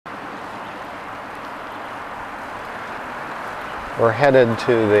We're headed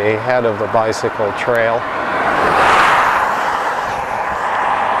to the head of the bicycle trail.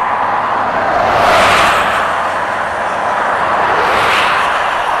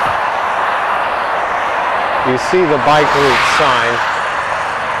 You see the bike route sign.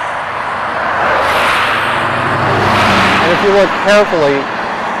 And if you look carefully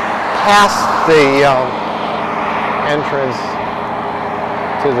past the entrance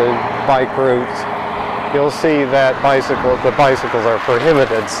to the bike routes, you'll see that the bicycles are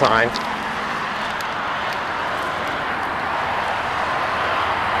prohibited sign.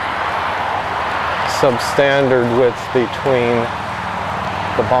 Substandard width between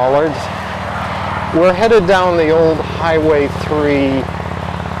the bollards. We're headed down the old Highway 3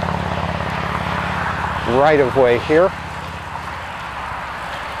 right-of-way here.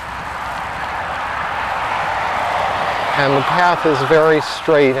 And the path is very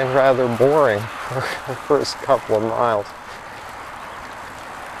straight and rather boring for the first couple of miles.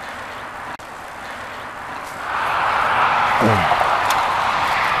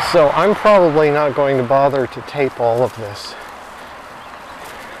 So I'm probably not going to bother to tape all of this.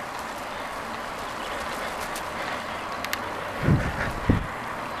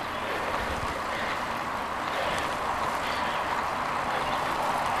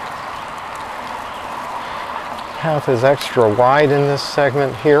 Path is extra wide in this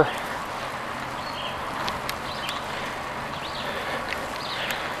segment here.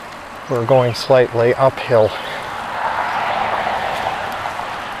 We're going slightly uphill.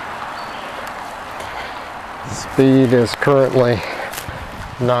 Speed is currently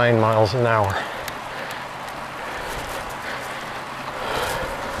 9 miles an hour.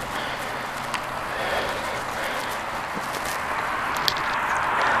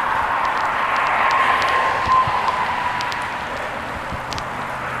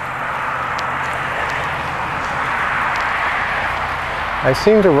 I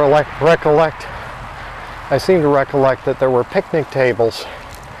seem to recollect that there were picnic tables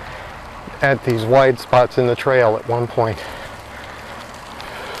at these wide spots in the trail at one point.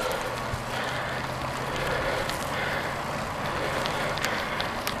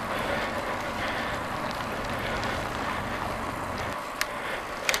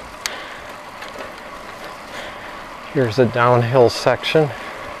 Here's a downhill section.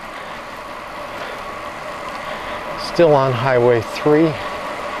 Still on Highway 3,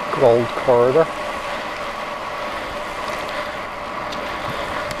 Gold Corridor.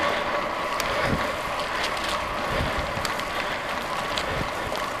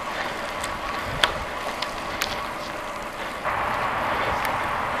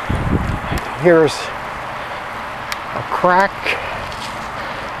 Here's a crack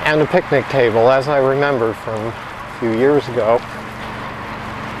and a picnic table, as I remembered from a few years ago.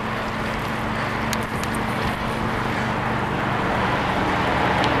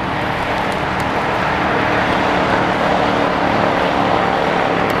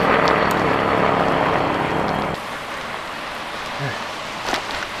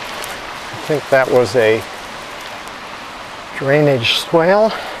 I think that was a drainage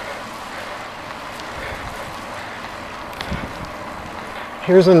swale.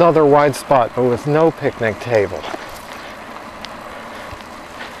 Here's another wide spot, but with no picnic table.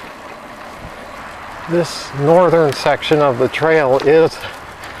 This northern section of the trail is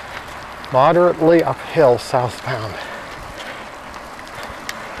moderately uphill southbound.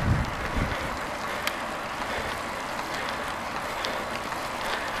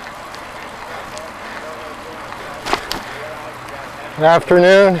 Good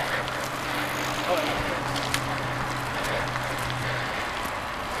afternoon.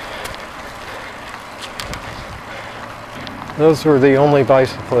 Those were the only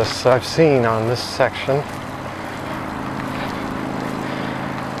bicyclists I've seen on this section.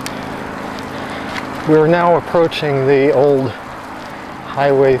 We're now approaching the old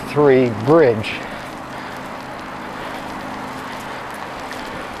Highway 3 bridge.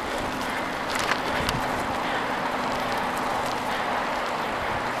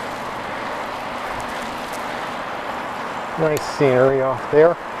 Nice scenery off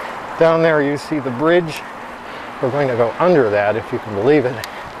there. Down there you see the bridge. We're going to go under that, if you can believe it.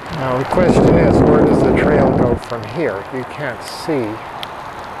 Now the question is, where does the trail go from here? You can't see.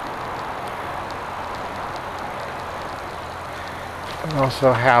 We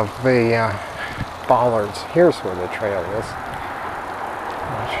also have the bollards. Here's where the trail is.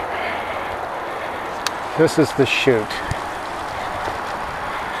 This is the chute.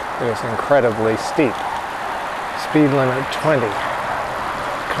 It is incredibly steep. Speed limit 20.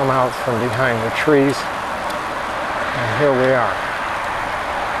 Come out from behind the trees, and here we are.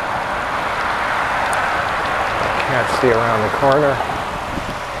 Can't See around the corner.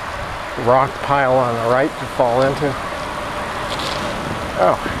 Rock pile on the right to fall into.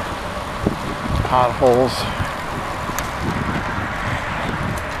 Oh, potholes.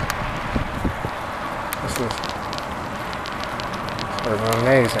 This is sort of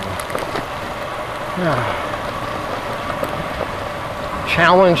amazing. Yeah.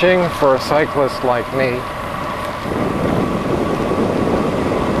 Challenging for a cyclist like me.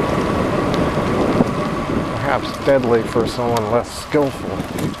 Perhaps deadly for someone less skillful.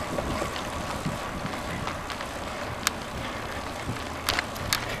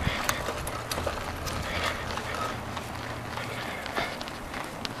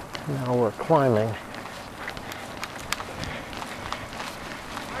 Now we're climbing.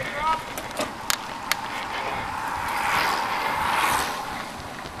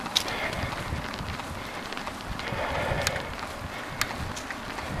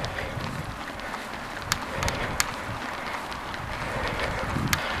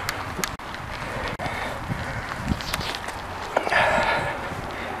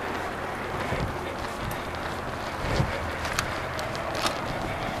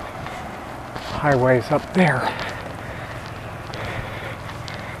 Highway's up there.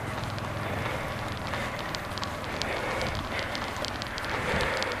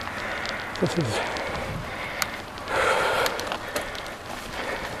 This is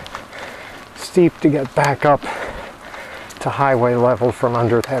steep to get back up to highway level from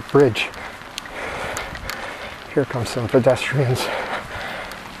under that bridge. Here come some pedestrians.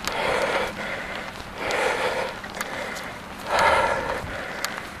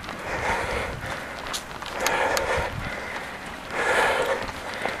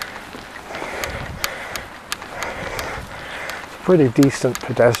 Pretty decent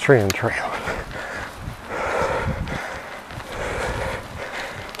pedestrian trail.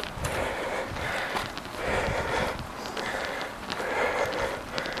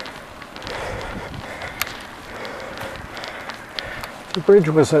 The bridge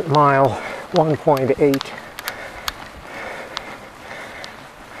was at mile 1.8.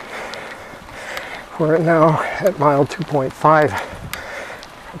 We're now at mile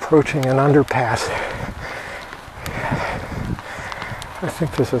 2.5, approaching an underpass. I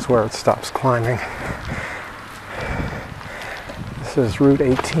think this is where it stops climbing. This is Route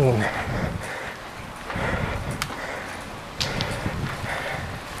 18.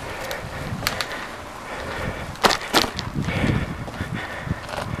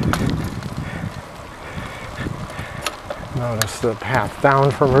 Notice the path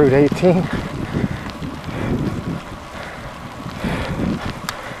down from Route 18.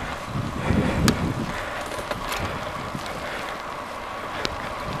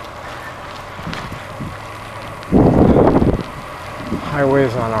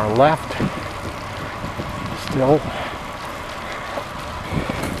 Highways on our left, still.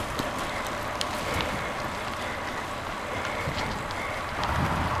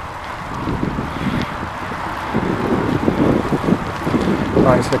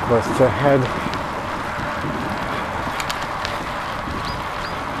 Bicyclists ahead.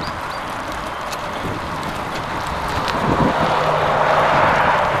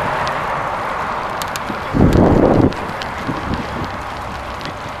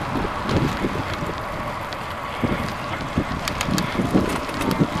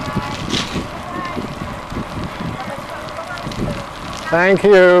 Thank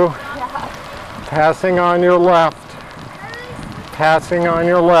you. Yeah. Passing on your left. Passing on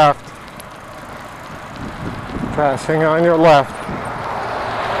your left. Passing on your left.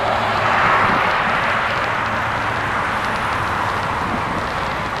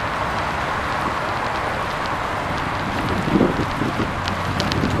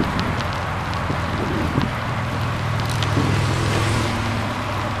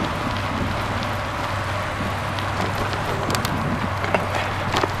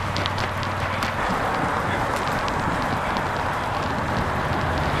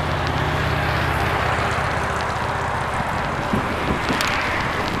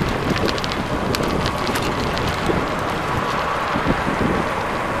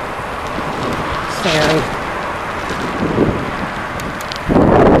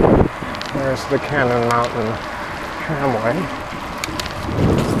 There's the Cannon Mountain tramway.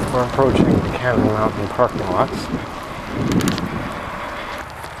 We're approaching the Cannon Mountain parking lots.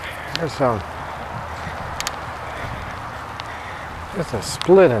 There's a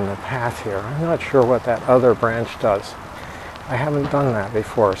split in the path here. I'm not sure what that other branch does. I haven't done that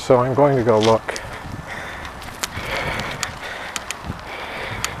before, so I'm going to go look.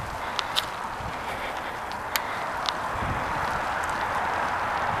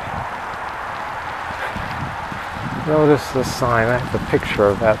 Notice the sign. I have a picture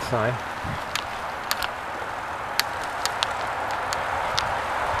of that sign.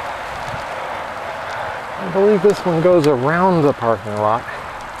 I believe this one goes around the parking lot,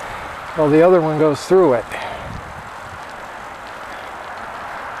 while the other one goes through it.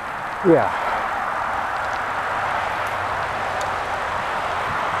 Yeah.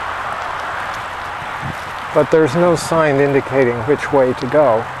 But there's no sign indicating which way to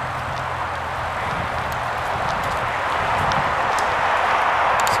go.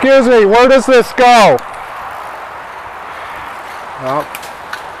 Excuse me, where does this go? Oh.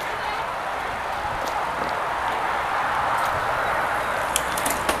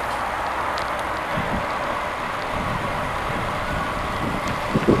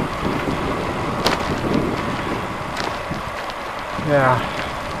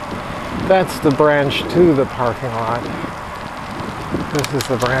 Yeah, that's the branch to the parking lot. This is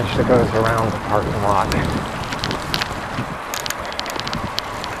the branch that goes around the parking lot.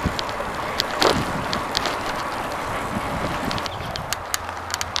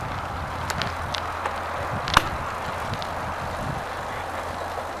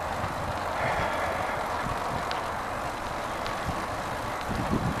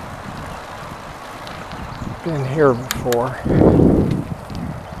 Been here before.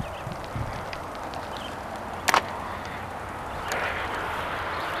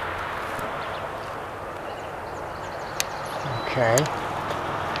 Okay.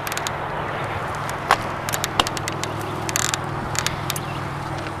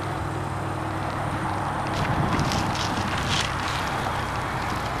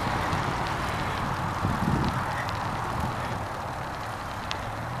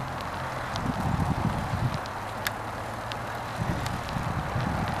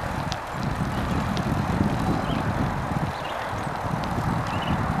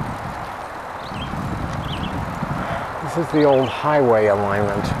 This is the old highway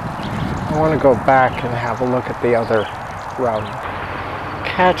alignment. I want to go back and have a look at the other route.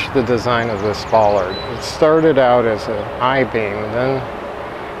 Catch the design of this bollard. It started out as an I-beam, and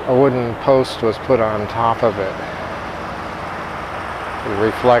then a wooden post was put on top of it. The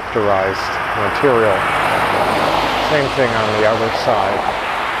reflectorized material. Same thing on the other side.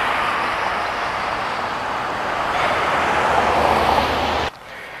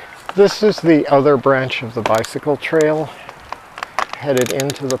 This is the other branch of the bicycle trail headed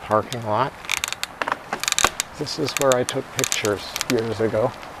into the parking lot. This is where I took pictures years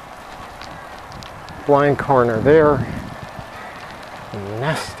ago. Blind corner there.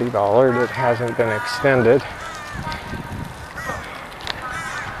 Nasty bollard that hasn't been extended.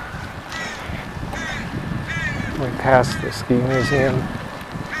 We passed the ski museum.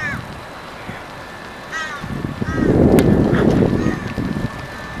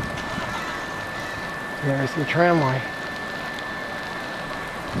 There's the tramway.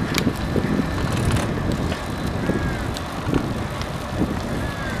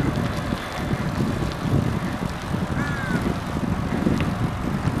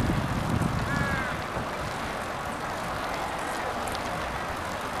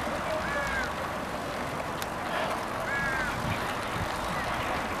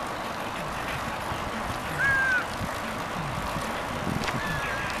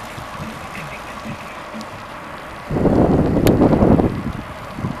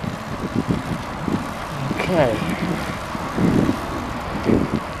 Okay,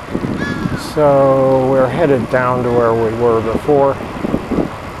 so we're headed down to where we were before,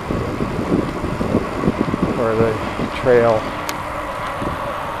 where the trail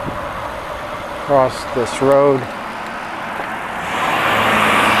crossed this road.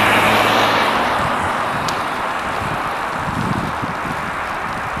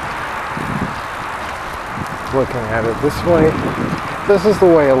 Looking at it this way, this is the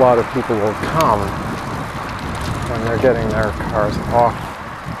way a lot of people will come when they're getting their cars off,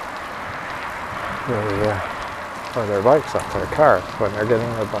 or their bikes off their cars, when they're getting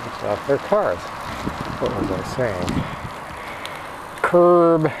their bikes off their cars. What was I saying?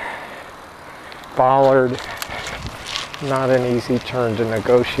 Curb, bollard, not an easy turn to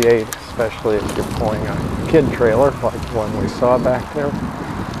negotiate, especially if you're pulling a kid trailer like the one we saw back there.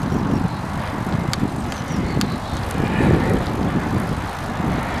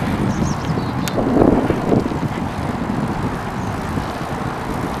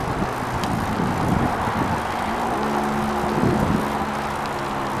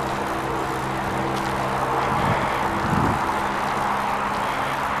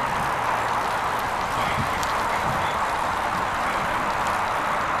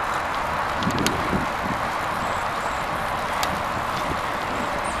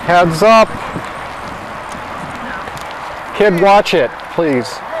 Heads up. Kid, watch it, please.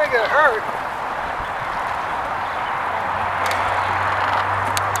 You're gonna get hurt.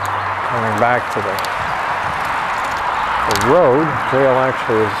 Coming back to the road. Trail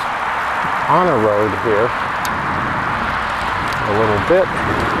actually is on a road here a little bit.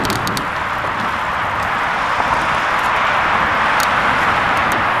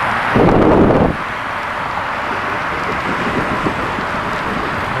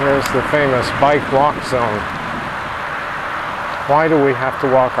 Here's the famous bike walk zone. Why do we have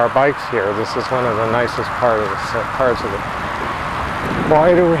to walk our bikes here? This is one of the nicest parts of it.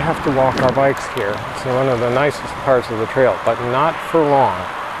 Why do we have to walk our bikes here? It's one of the nicest parts of the trail, but not for long.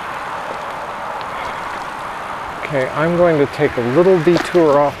 Okay, I'm going to take a little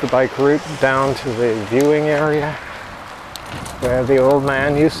detour off the bike route down to the viewing area where the old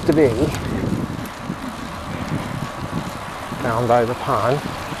man used to be, down by the pond.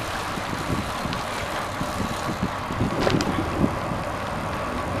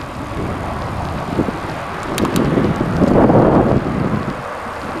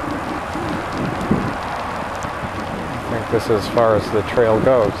 This is as far as the trail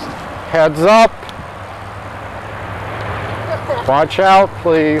goes. Heads up! Watch out,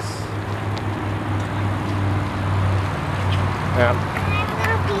 please. Yeah.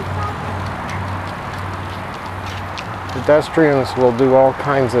 Pedestrians will do all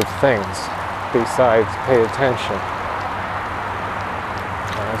kinds of things besides pay attention.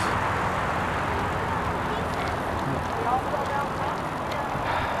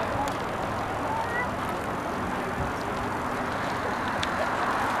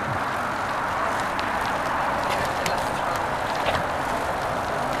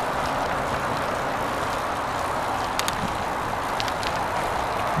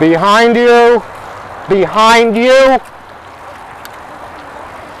 Behind you! Behind you!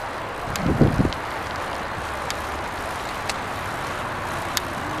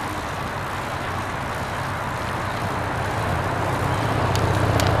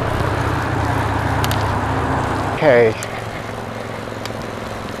 Okay.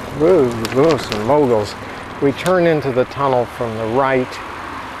 Woo, some moguls. We turn into the tunnel from the right,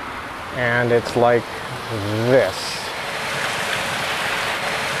 and it's like this.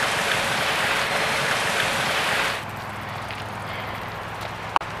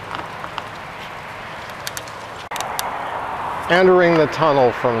 Entering the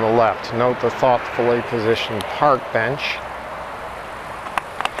tunnel from the left, note the thoughtfully positioned park bench,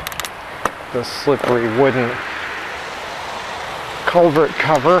 the slippery wooden culvert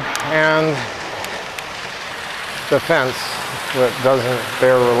cover, and the fence that doesn't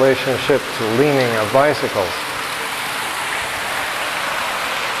bear relationship to leaning of bicycles.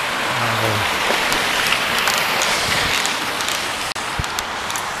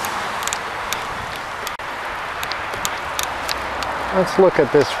 Let's look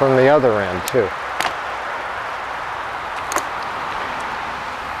at this from the other end too.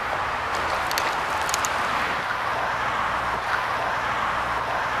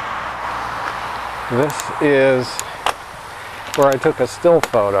 This is where I took a still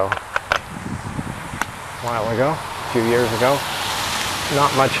photo a while ago, a few years ago.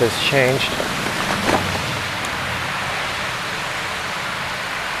 Not much has changed.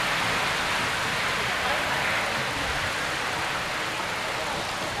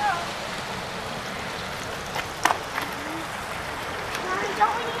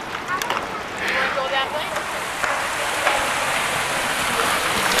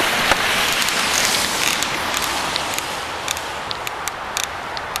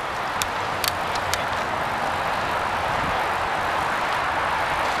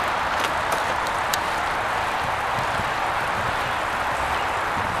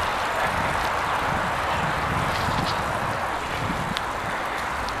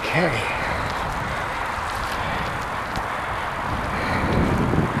 Okay.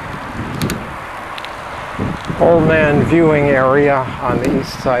 Old man viewing area on the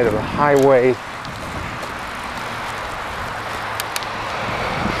east side of the highway.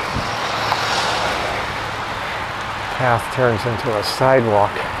 Path turns into a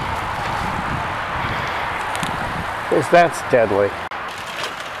sidewalk. Because that's deadly.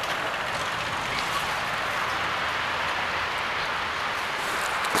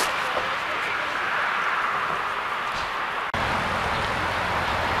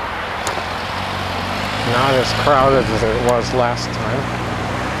 Not as crowded as it was last time.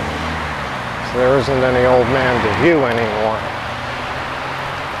 So there isn't any old man to view anymore.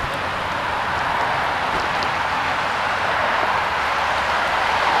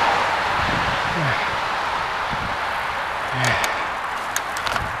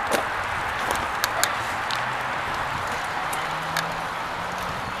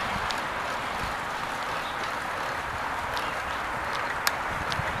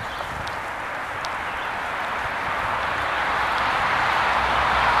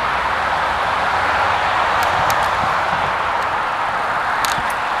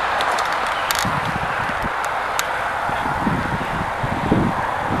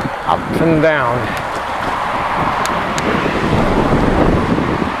 Up and down.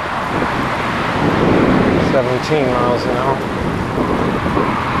 $17 an hour.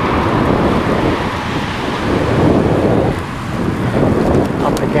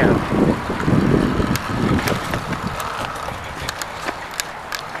 Up again.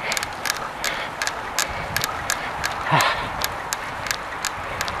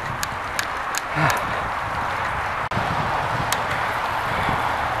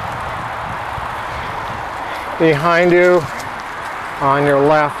 Behind you, on your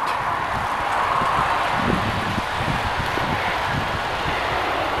left,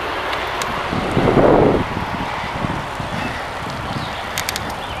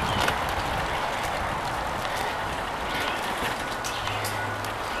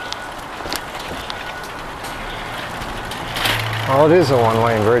 well, it is a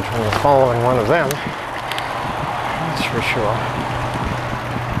one-lane bridge when you're following one of them, that's for sure.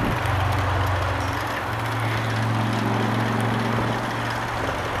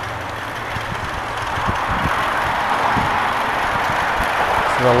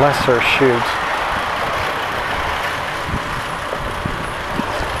 The lesser chute.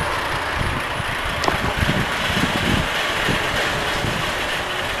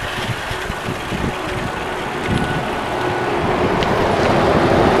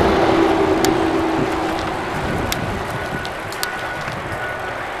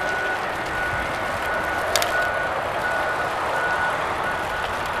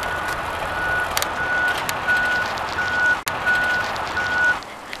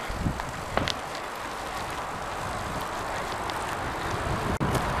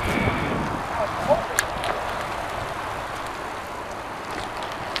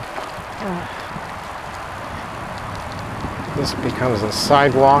 This becomes a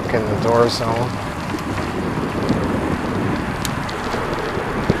sidewalk in the door zone.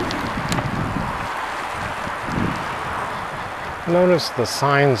 Notice the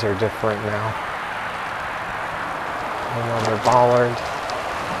signs are different now. Another bollard.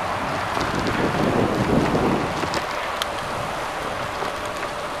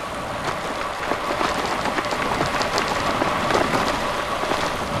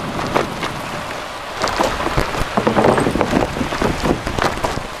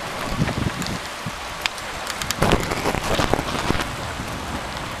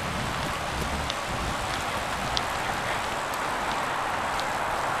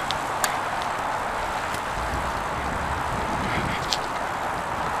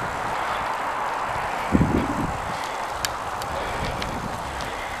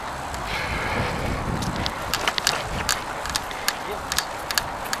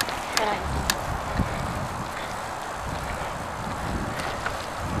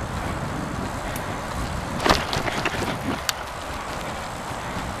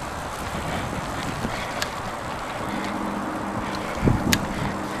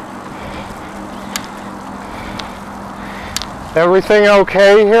 Everything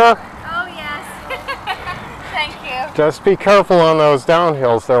okay here? Oh yes. Thank you. Just be careful on those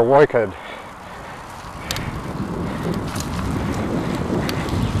downhills, they're wicked.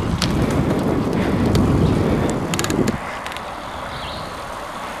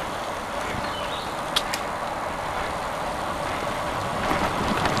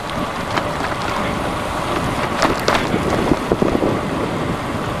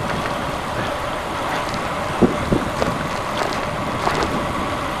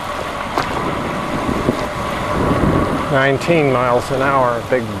 $19 an hour, a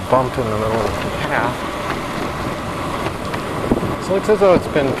big bump in the middle of the path. So it looks as though it's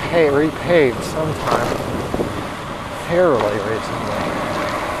been repaved sometime fairly recently.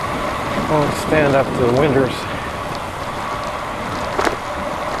 Won't stand up to the winters.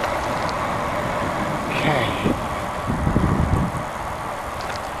 Okay.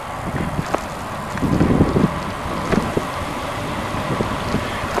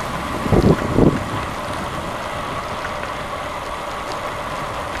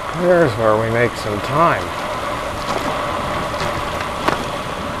 There's where we make some time.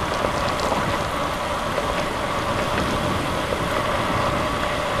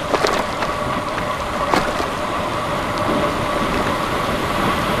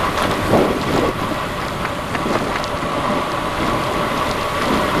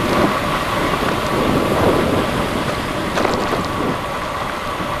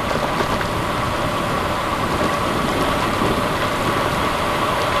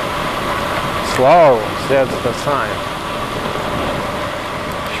 Slow, that's the sign.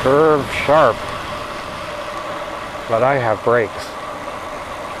 Sure, sharp. But I have brakes.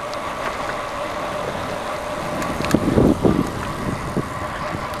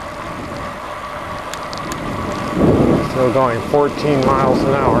 We're going 14 miles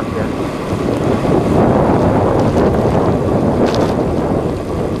an hour here.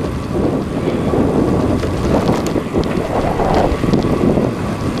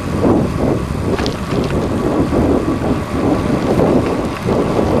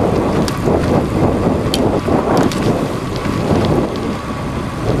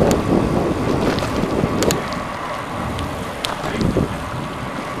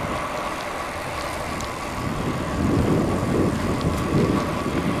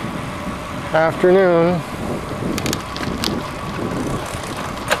 Afternoon.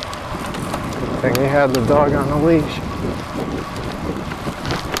 Good thing he had the dog on a leash.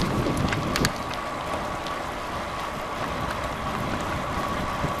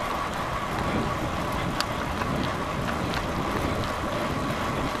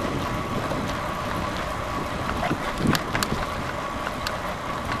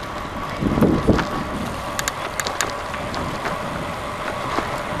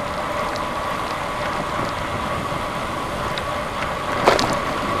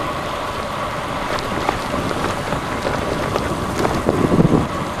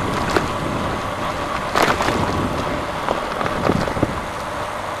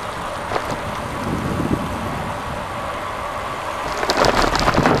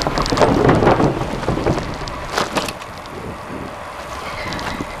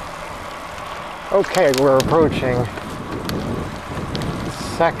 Okay, we're approaching the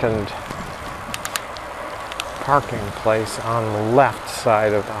second parking place on the left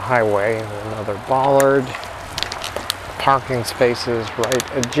side of the highway. Another bollard. Parking spaces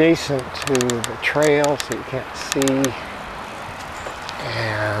right adjacent to the trail so you can't see.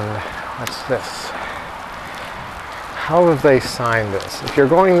 And what's this? How have they signed this? If you're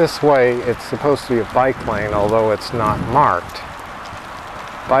going this way, it's supposed to be a bike lane, although it's not marked.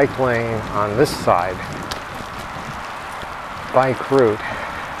 Bike lane on this side, bike route.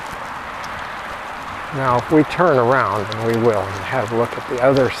 Now if we turn around, and we will, and have a look at the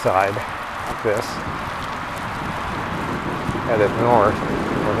other side of this, headed north,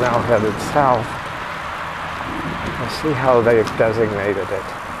 we're now headed south, we'll see how they've designated it.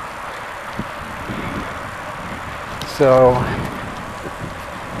 So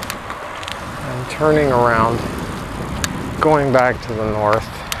I'm turning around, going back to the north.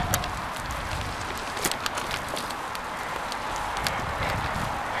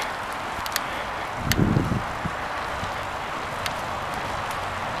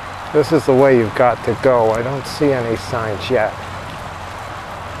 This is the way you've got to go. I don't see any signs yet.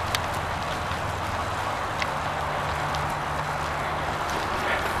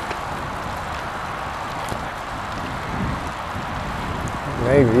 It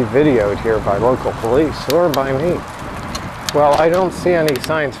may be videoed here by local police or by me. Well, I don't see any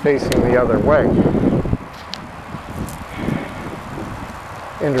signs facing the other way.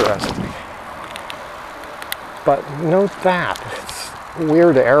 Interesting. But note that.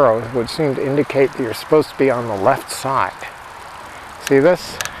 Weird arrows would seem to indicate that you're supposed to be on the left side. See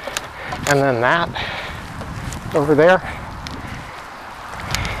this? And then that over there?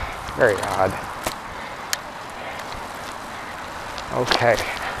 Very odd. Okay.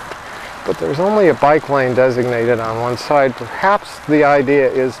 But there's only a bike lane designated on one side. Perhaps the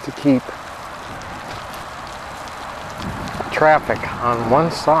idea is to keep traffic on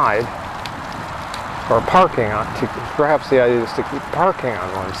one side, or parking on, perhaps the idea is to keep parking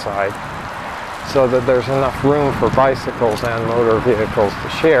on one side so that there's enough room for bicycles and motor vehicles to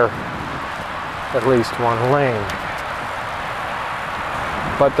share at least one lane.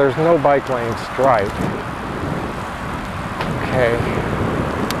 But there's no bike lane stripe. Okay.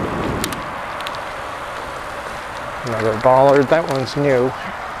 Another bollard. That one's new.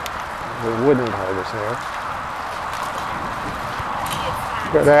 The wooden part is new.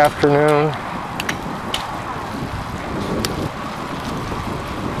 Good afternoon.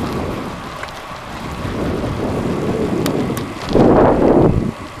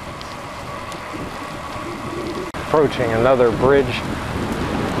 Approaching another bridge.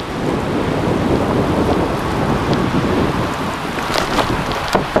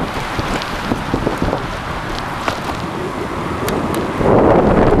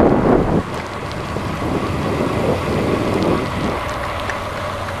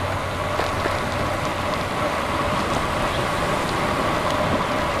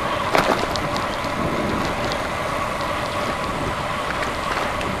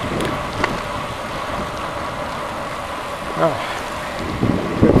 Oh,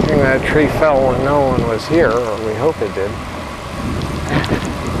 good thing that tree fell when no one was here, or we hope it did.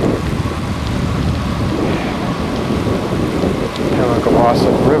 Chemical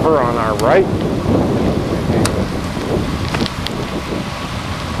River on our right.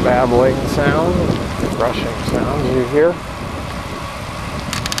 babbling sound, brushing sound you hear.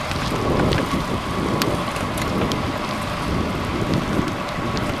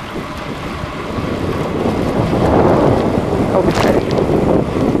 Okay,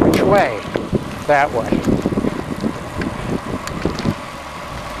 which way? That way.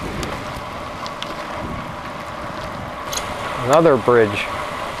 Another bridge.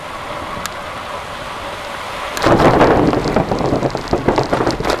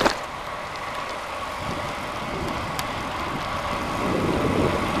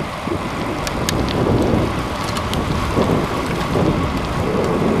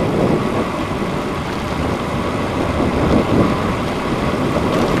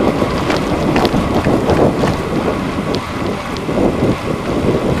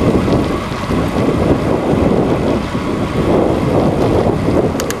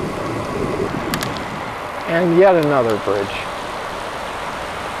 And yet another bridge.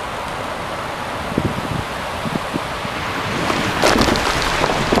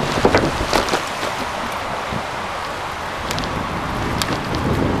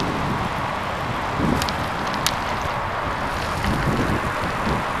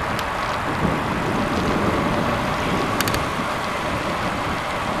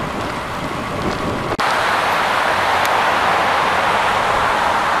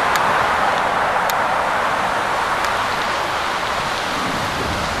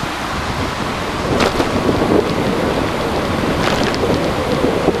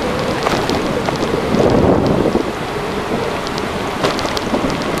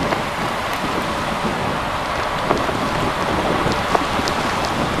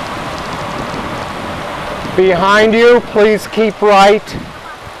 Behind you, please keep right.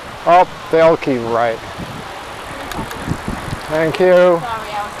 Oh, they'll keep right. Thank you. Sorry,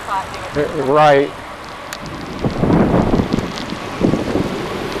 I was caught doing it. Right.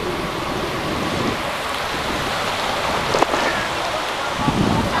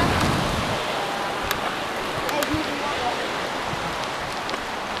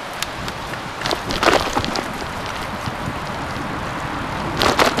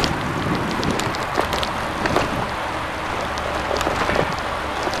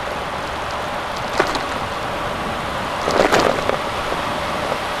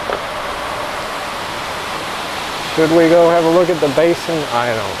 Should we go have a look at the basin?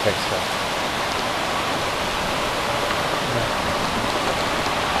 I don't think so.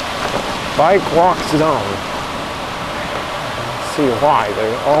 Bike walk zone. Let's see why.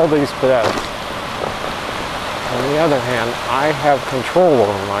 There are all these pedestrians. On the other hand, I have control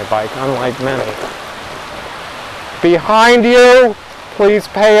over my bike, unlike many. Behind you, please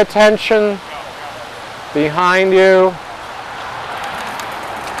pay attention. Behind you.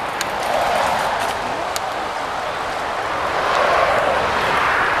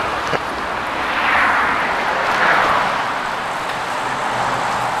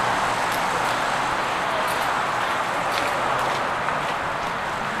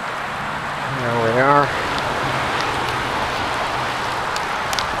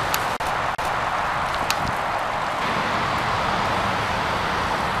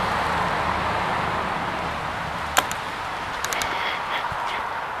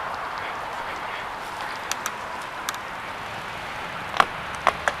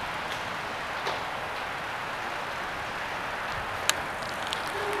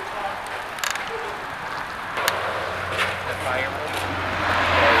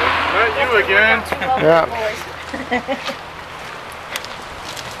 Not you again. Yeah.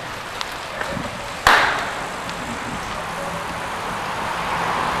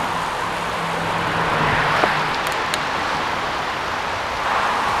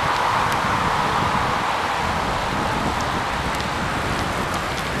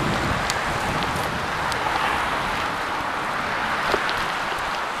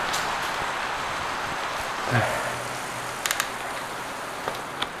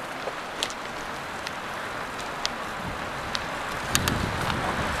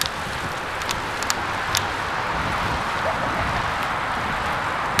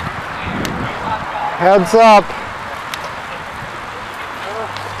 Heads up.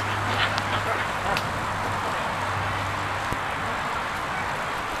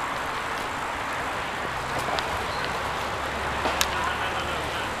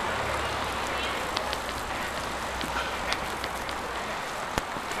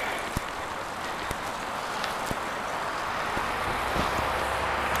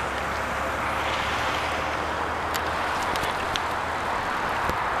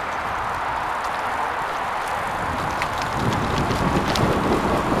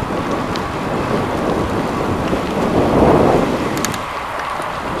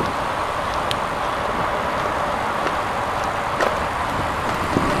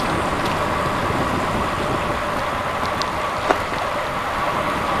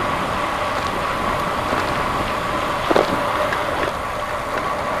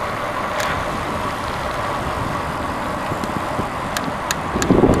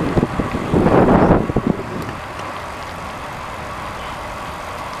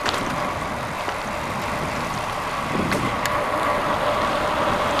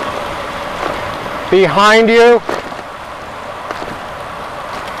 Behind you.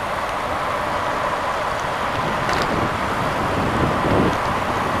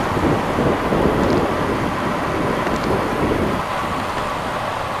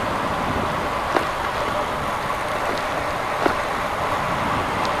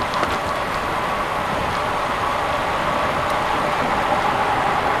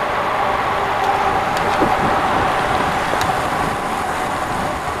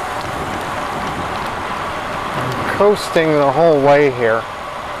 Coasting the whole way here.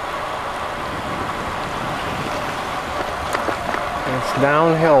 It's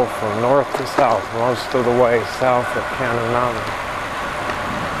downhill from north to south most of the way south of Cannon Mountain.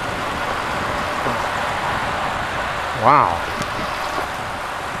 Wow.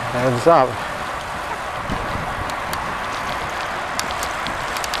 Heads up.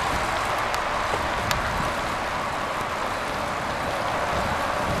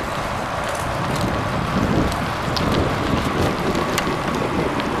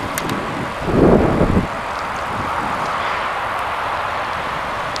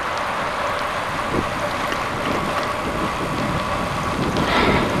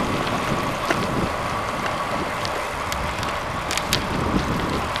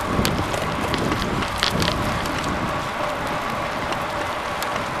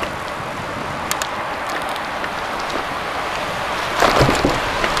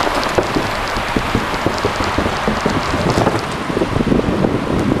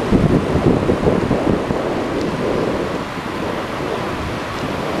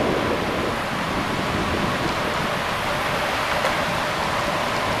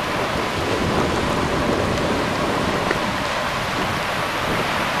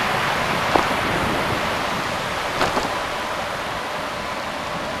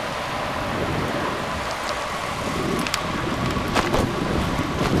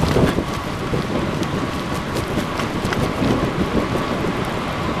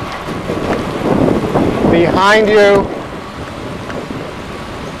 Behind you.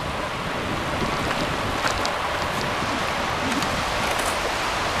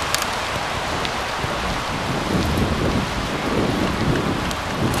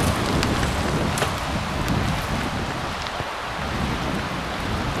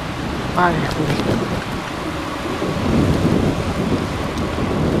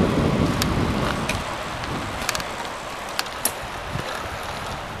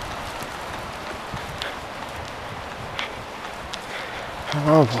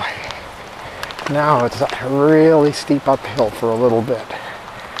 Oh boy, now it's a really steep uphill for a little bit.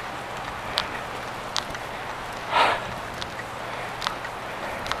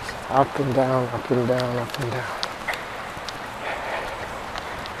 Up and down, up and down, up and down.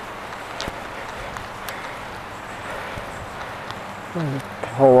 I'm going to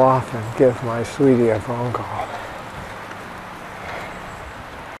pull off and give my sweetie a phone call.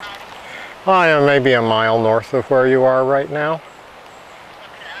 I am maybe a mile north of where you are right now.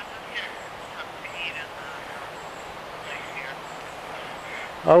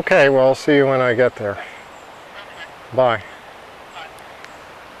 Okay, well, I'll see you when I get there. Bye.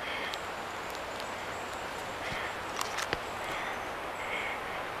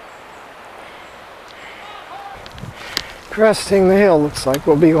 Cresting the hill, looks like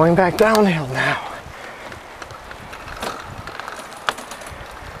we'll be going back downhill now.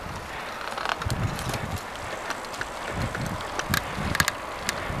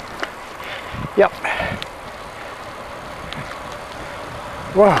 Yep.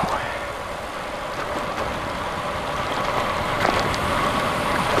 Whoa.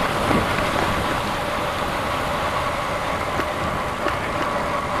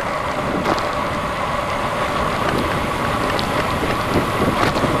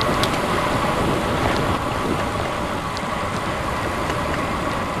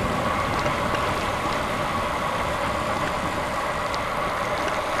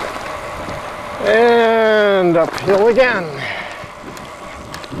 And uphill again.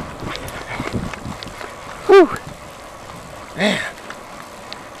 Whew. Man.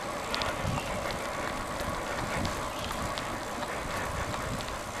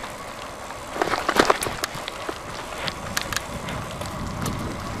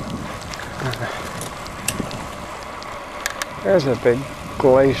 There's a big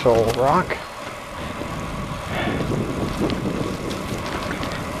glacial rock.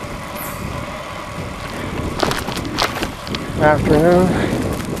 Afternoon.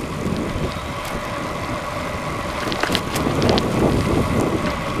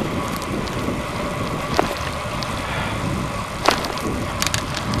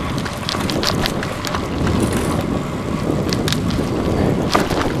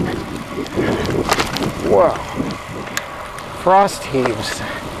 Whoa. Frost heaves.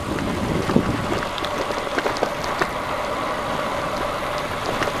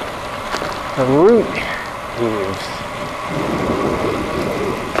 The root heaves.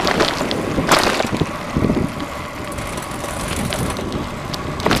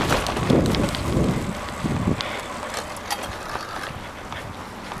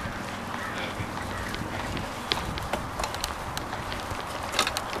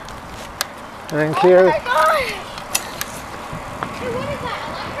 Thank you. Oh my gosh! Hey, what is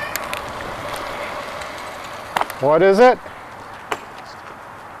that? Electric? What is it?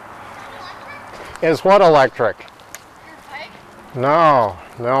 Is what electric? Your bike?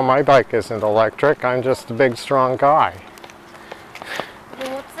 No, my bike isn't electric. I'm just a big, strong guy.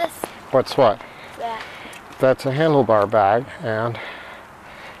 Then what's this? What's what? That. That's a handlebar bag, and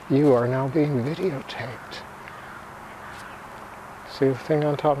you are now being videotaped. See the thing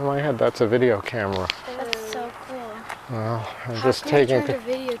on top of my head? That's a video camera. That's so cool. Well, I'm How just come taking. you're trying to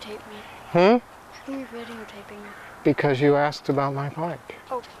videotape me? Hmm? How come you're videotaping me? Because you asked about my bike.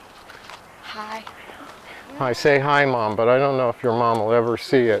 Oh. Hi. I say hi, Mom, but I don't know if your mom will ever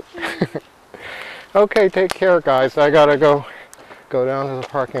see it. Okay, take care, guys. I gotta go down to the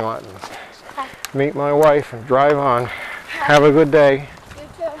parking lot and meet my wife and drive on. Have a good day. You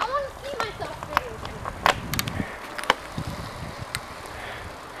too. I want to see myself videotape.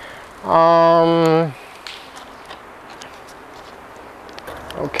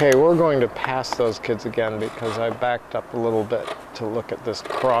 Okay, we're going to pass those kids again because I backed up a little bit to look at this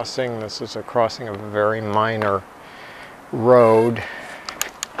crossing. This is a crossing of a very minor road.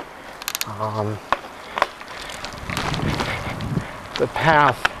 The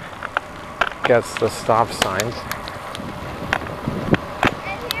path gets the stop signs.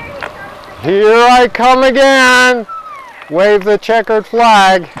 Here I come again! Wave the checkered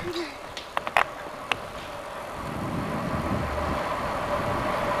flag.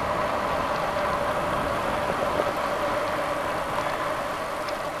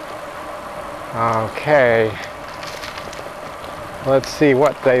 Okay, let's see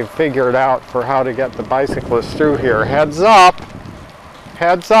what they've figured out for how to get the bicyclists through here. Heads up,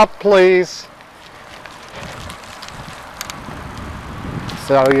 please.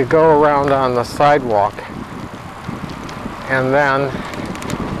 So you go around on the sidewalk and then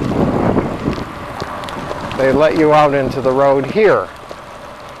they let you out into the road here.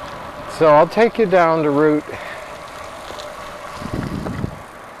 So I'll take you down to Route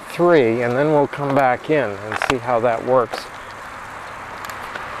 3 and then we'll come back in and see how that works.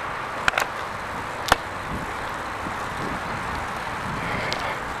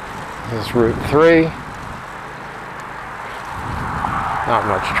 This is Route 3. Not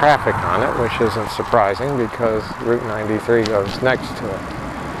much traffic on it, which isn't surprising because Route 93 goes next to it.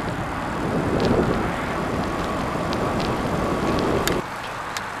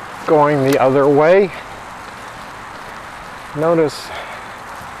 Going the other way, notice.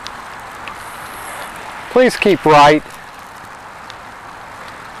 Please keep right.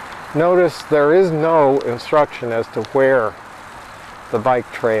 Notice there is no instruction as to where the bike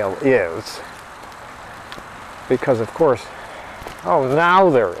trail is. Because of course, oh, now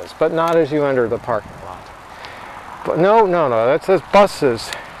there is, but not as you enter the parking lot. But no, that says buses,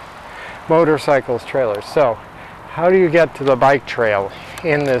 motorcycles, trailers. So, how do you get to the bike trail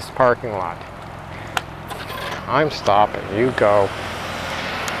in this parking lot? I'm stopping, you go.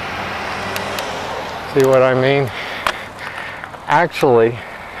 See what I mean? Actually,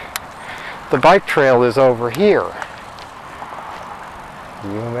 the bike trail is over here.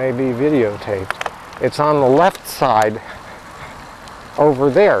 You may be videotaped. It's on the left side over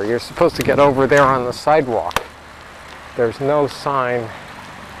there. You're supposed to get over there on the sidewalk. There's no sign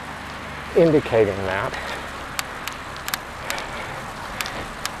indicating that.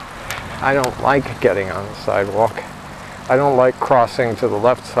 I don't like getting on the sidewalk. I don't like crossing to the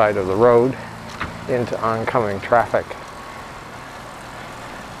left side of the road into oncoming traffic.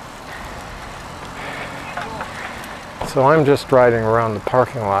 So I'm just riding around the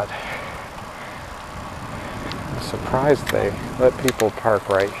parking lot. I'm surprised they let people park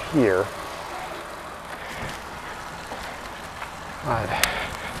right here.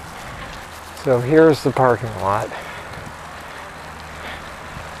 So here's the parking lot.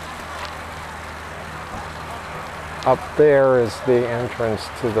 Up there is the entrance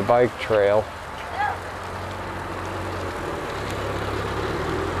to the bike trail.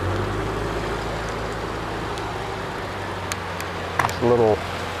 Little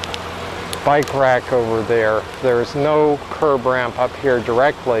bike rack over there. There's no curb ramp up here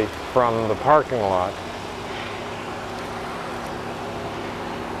directly from the parking lot.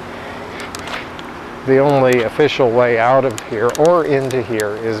 the only official way out of here or into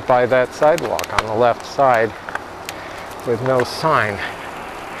here is by that sidewalk on the left side with no sign.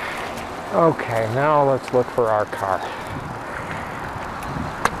 Okay, now let's look for our car.